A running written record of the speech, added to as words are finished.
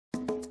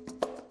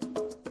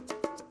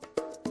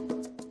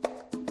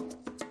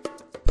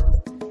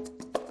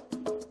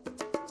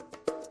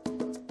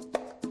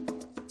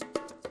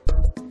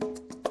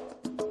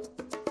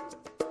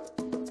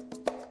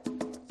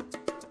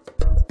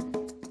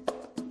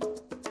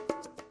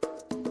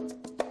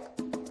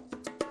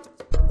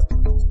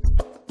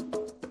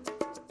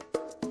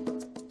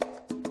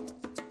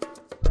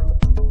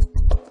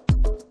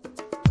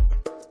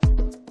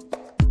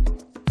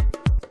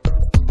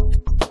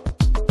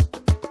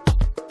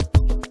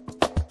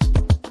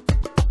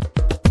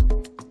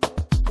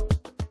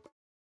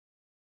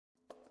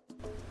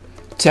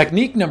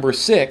Technique number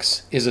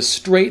 6 is a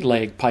straight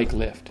leg pike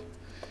lift.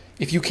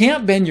 If you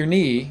can't bend your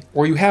knee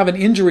or you have an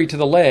injury to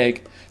the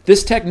leg,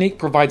 this technique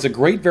provides a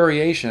great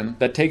variation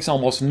that takes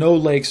almost no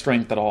leg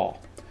strength at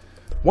all.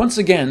 Once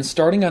again,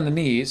 starting on the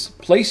knees,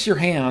 place your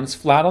hands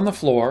flat on the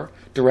floor,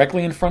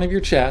 directly in front of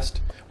your chest,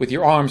 with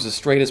your arms as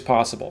straight as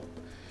possible.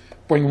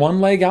 Bring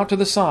one leg out to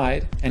the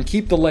side and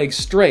keep the leg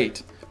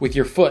straight with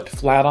your foot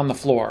flat on the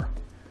floor.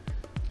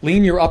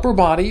 Lean your upper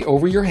body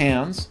over your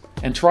hands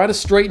and try to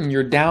straighten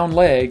your down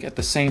leg at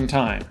the same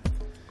time.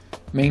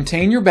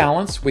 Maintain your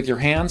balance with your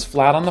hands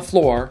flat on the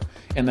floor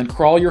and then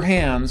crawl your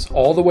hands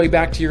all the way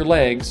back to your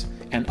legs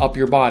and up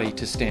your body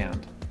to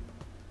stand.